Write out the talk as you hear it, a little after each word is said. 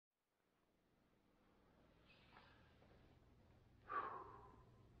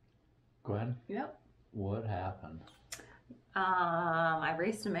Gwen, Yep. what happened? I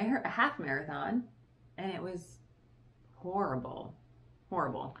raced a half marathon, and it was horrible,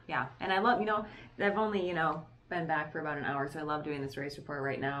 horrible. Yeah, and I love I've only been back for about an hour, so I love doing this race report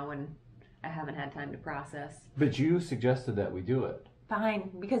right now when I haven't had time to process. But you suggested that we do it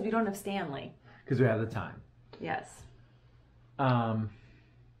Fine, because we don't have Stanley. because we have the time. Yes. Um,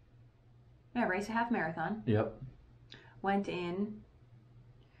 Yeah, I raced a half marathon. yep. Went in.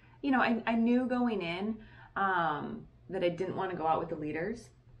 I knew going in that I didn't want to go out with the leaders,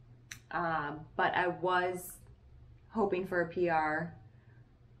 but I was hoping for a PR,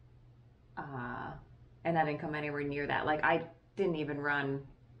 and I didn't come anywhere near that. Like, I didn't even run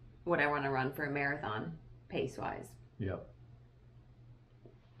what I want to run for a marathon pace wise. Yep.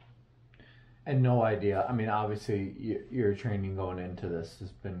 And no idea. I mean, obviously, your training going into this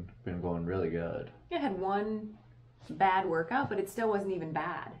has been going really good. I had one bad workout, but it still wasn't even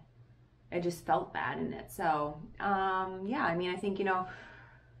bad. I just felt bad in it. So, yeah, I mean, I think,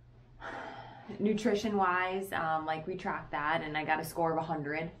 nutrition wise, like we tracked that and I got a score of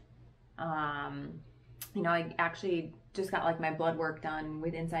 100. I actually just got like my blood work done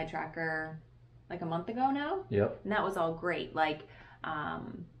with Inside Tracker like a month ago now. Yep. And that was all great. Like,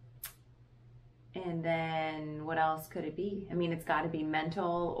 and then what else could it be? I mean, it's got to be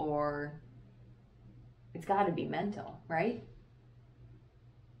mental, right?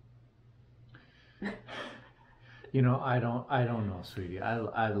 I don't know, sweetie.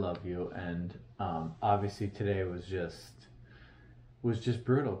 I love you, and obviously today was just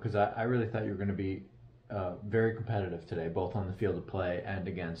brutal because I really thought you were going to be very competitive today, both on the field of play and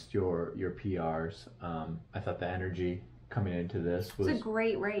against your PRs. I thought the energy coming into this was It's a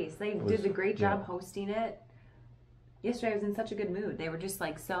great race. They did a great job hosting it. Yesterday I was in such a good mood. They were just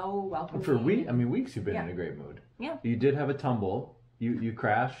like so welcoming. For weeks you've been in a great mood. Yeah. You did have a tumble. You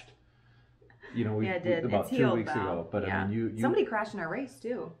crashed. It did. About it's 2 healed weeks now. ago. But yeah. I mean, you somebody crashed in our race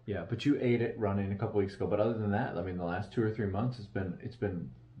too. Yeah, but you ate it running a couple weeks ago. But other than that, I mean, the last 2 or 3 months it's been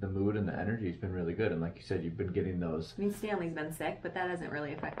the mood and the energy has been really good. And like you said, you've been getting those. I mean, Stanley's been sick, but that hasn't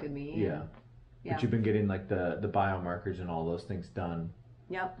really affected me. Yeah. Yeah. But you've been getting like the biomarkers and all those things done.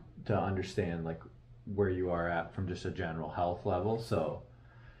 Yep. To understand like where you are at from just a general health level. So,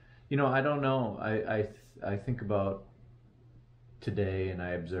 I don't know. I think about today and I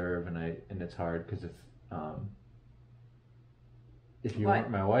observe and it's hard because if you weren't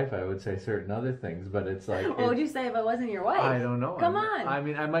my wife, I would say certain other things, but it's like. What would you say if I wasn't your wife? I don't know. Come on. I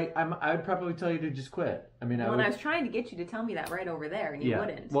mean, I'd probably tell you to just quit. I mean, I was trying to get you to tell me that right over there, and you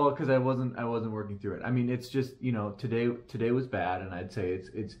wouldn't. Well, because I wasn't working through it. I mean, it's just today was bad, and I'd say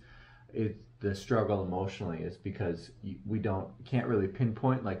it's the struggle emotionally is because we can't really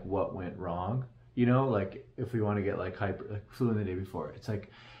pinpoint like what went wrong. Like if we want to get like flew in the day before, it's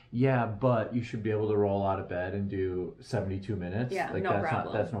like. Yeah, but you should be able to roll out of bed and do 72 minutes. Yeah, like no that's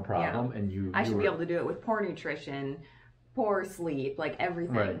problem. That's no problem. Yeah. And I should be able to do it with poor nutrition, poor sleep, like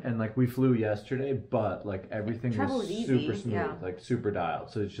everything. Right, and like we flew yesterday, but like everything was super smooth, like super dialed.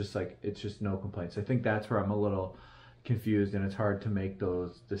 So it's just no complaints. I think that's where I'm a little confused, and it's hard to make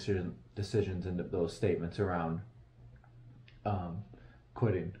those decisions and those statements around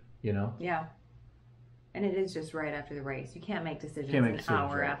quitting. Yeah. And it is just right after the race. You can't make decisions an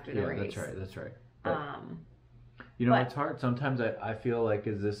hour after the race. That's right. But, but it's hard. Sometimes I feel like,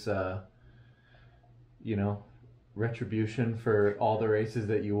 is this, retribution for all the races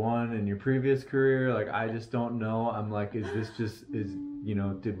that you won in your previous career? Like, I just don't know. I'm like, is this is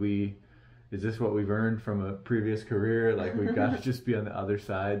this what we've earned from a previous career? Like, we've got to just be on the other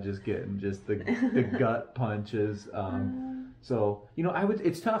side, just getting just the gut punches. So,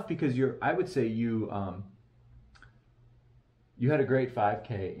 it's tough because I would say you had a great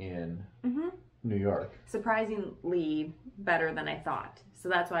 5K in New York. Surprisingly better than I thought. So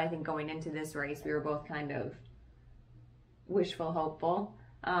that's why I think going into this race, we were both kind of wishful hopeful.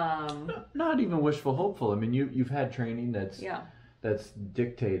 Not even wishful hopeful. I mean, you've had training that's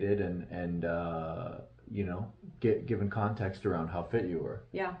dictated and given context around how fit you were.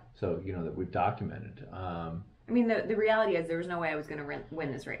 Yeah. So, that we've documented. I mean, the reality is there was no way I was going to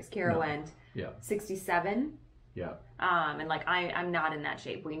win this race. Kara went 67. Yeah. And like I'm not in that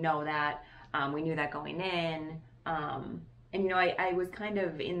shape. We know that. We knew that going in. And I was kind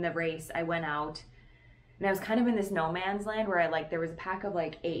of in the race. I went out and I was kind of in this no man's land where there was a pack of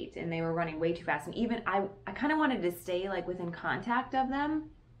like 8 and they were running way too fast. And even I kind of wanted to stay like within contact of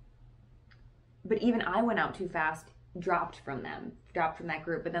them. But even I went out too fast, dropped from that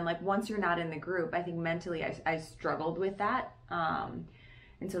group. But then like once you're not in the group, I think mentally I struggled with that.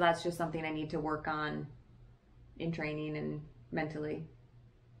 And so that's just something I need to work on in training and mentally.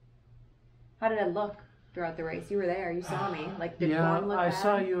 How did I look throughout the race? You were there. You saw me. Like, did Yeah, form look I bad?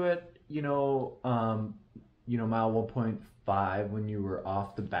 saw you at mile 1.5 when you were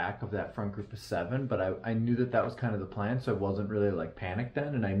off the back of that front group of 7. But I knew that was kind of the plan, so I wasn't really like panicked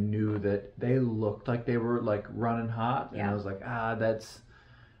then, and I knew that they looked like they were like running hot, and I was like, I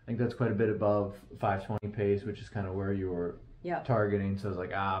think that's quite a bit above 5:20 pace, which is kind of where you were targeting. So I was like,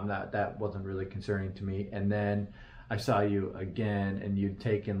 that wasn't really concerning to me. And then I saw you again, and you'd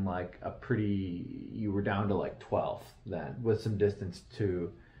taken like you were down to like 12th then, with some distance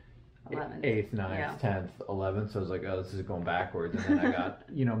to 11th. 8th, 9th, 10th, 11th. So I was like, oh, this is going backwards. And then I got,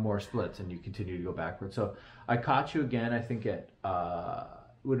 more splits, and you continue to go backwards. So I caught you again, I think at,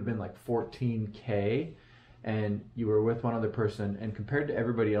 would have been like 14K. And you were with one other person, and compared to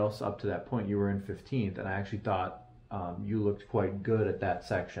everybody else up to that point, you were in 15th, and I actually thought you looked quite good at that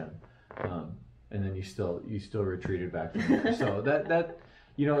section, and then you still retreated back from there. So that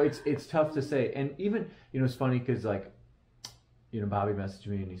it's tough to say, and even it's funny because like Bobby messaged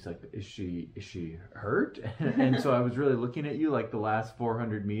me and he's like, is she hurt? And so I was really looking at you like the last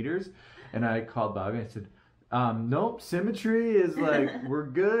 400 meters, and I called Bobby and I said, nope, symmetry is like, we're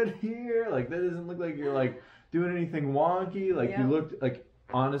good here. Like, that doesn't look like you're like doing anything wonky. Like, you looked like,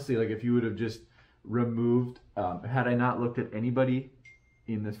 honestly, like if you would have just removed, had I not looked at anybody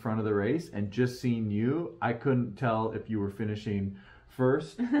in this front of the race and just seen you, I couldn't tell if you were finishing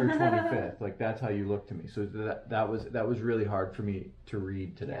first or 25th. Like, that's how you looked to me. So that was really hard for me to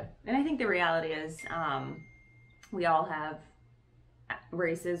read today. And I think the reality is, we all have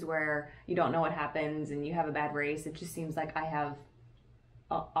races where you don't know what happens and you have a bad race. It just seems like I have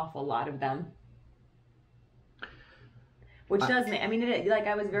an awful lot of them, which does make, like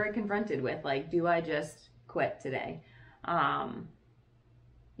I was very confronted with like, do I just quit today? And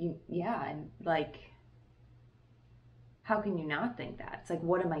like, how can you not think that? It's like,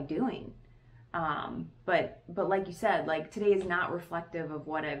 what am I doing? But like you said, like today is not reflective of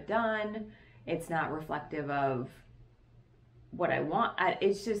what I've done. It's not reflective of what I want.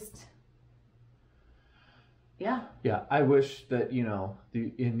 It's just, yeah. I wish that,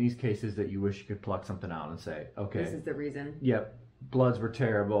 in these cases that you wish you could pluck something out and say, okay, this is the reason. Yep. Bloods were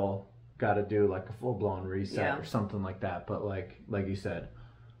terrible. Got to do like a full blown reset or something like that. But like you said,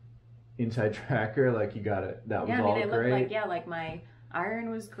 inside tracker, like you got it. That was all it great. Looked like my iron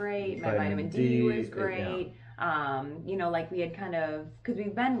was great. My vitamin D was great. Like we had kind of, because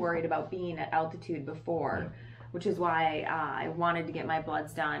we've been worried about being at altitude before, which is why I wanted to get my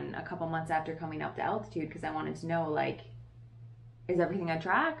bloods done a couple months after coming up to altitude, because I wanted to know, like, is everything on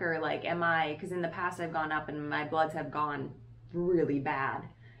track, or like, because in the past I've gone up and my bloods have gone really bad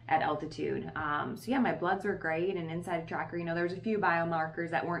at altitude. So my bloods were great, and inside tracker, there was a few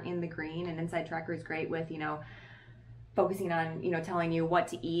biomarkers that weren't in the green, and inside tracker is great with, focusing on, telling you what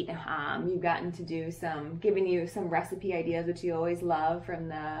to eat. You've gotten to do giving you some recipe ideas, which you always love from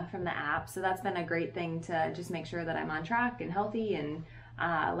the app. So that's been a great thing to just make sure that I'm on track and healthy. And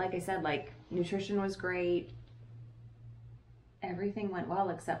like I said, like nutrition was great. Everything went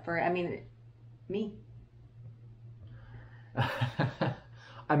well except for, me.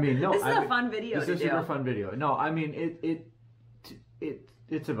 No. This is a fun video to do. This is a super fun video. No,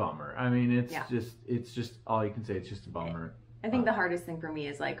 it's a bummer. It's just all you can say. It's just a bummer. I think the hardest thing for me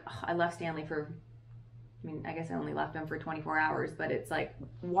is like, I left Stanley for, I guess I only left him for 24 hours, but it's like,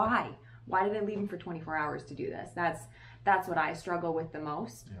 why? Why did I leave him for 24 hours to do this? That's what I struggle with the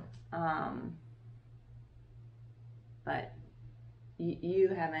most. Yeah. But you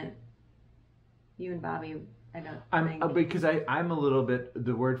and Bobby, I don't think. Because I'm a little bit,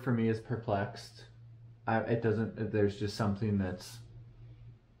 the word for me is perplexed. There's just something that's,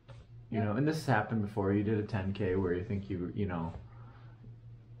 and this has happened before. You did a 10K where you think you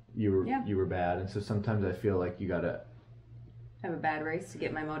were bad, and so sometimes I feel like you gotta have a bad race to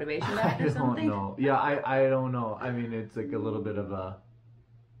get my motivation back or something. I don't know. Yeah, I don't know. It's like a little bit of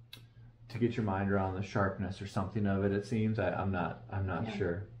to get your mind around the sharpness or something of it. It seems I'm not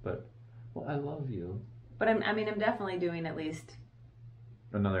sure, but I love you. But I'm definitely doing at least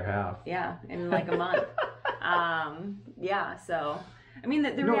another half. Yeah, in like a month. So and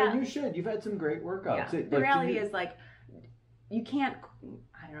you should. You've had some great workouts. Yeah. The reality is like, you can't.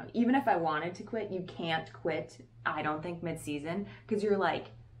 I don't know. Even if I wanted to quit, you can't quit. I don't think mid-season, because you're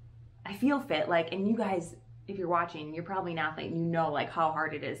like, I feel fit. Like, and you guys, if you're watching, you're probably not like, like how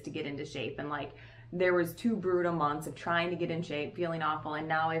hard it is to get into shape, and like there was 2 brutal months of trying to get in shape, feeling awful, and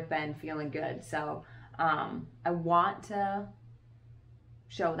now I've been feeling good. So I want to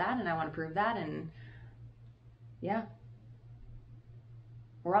show that, and I want to prove that, and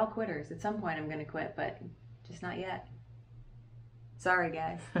we're all quitters. At some point I'm going to quit, but just not yet. Sorry,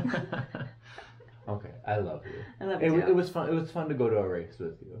 guys. Okay, I love you. I love you. It was fun. It was fun to go to a race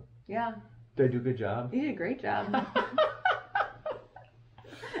with you. Yeah. Did I do a good job? You did a great job.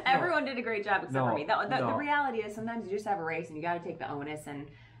 Everyone did a great job except for me. The reality is sometimes you just have a race and you got to take the onus, and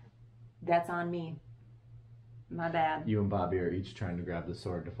that's on me. My bad. You and Bobby are each trying to grab the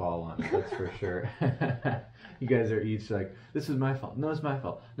sword to fall on it, that's for sure. You guys are each like, this is my fault. No, it's my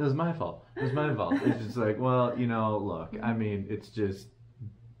fault. No, it's my fault. It's my fault. It's just like, well, you know, look, I mean, it's just...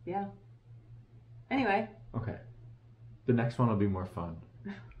 Yeah. Anyway. Okay. The next one will be more fun.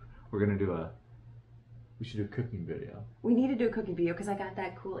 We're going to do we should do a cooking video. We need to do a cooking video because I got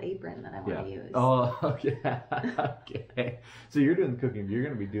that cool apron that I want to use. Oh, yeah. Okay. So you're doing the cooking. You're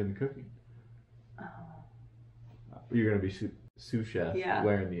going to be doing the cooking. Oh. You're going to be sous chef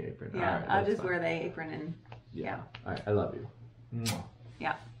wearing the apron. Yeah, right, I'll just wear the apron and yeah. All right, I love you. Mwah.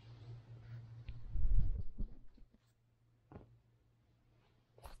 Yeah.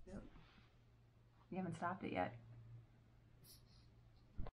 You haven't stopped it yet.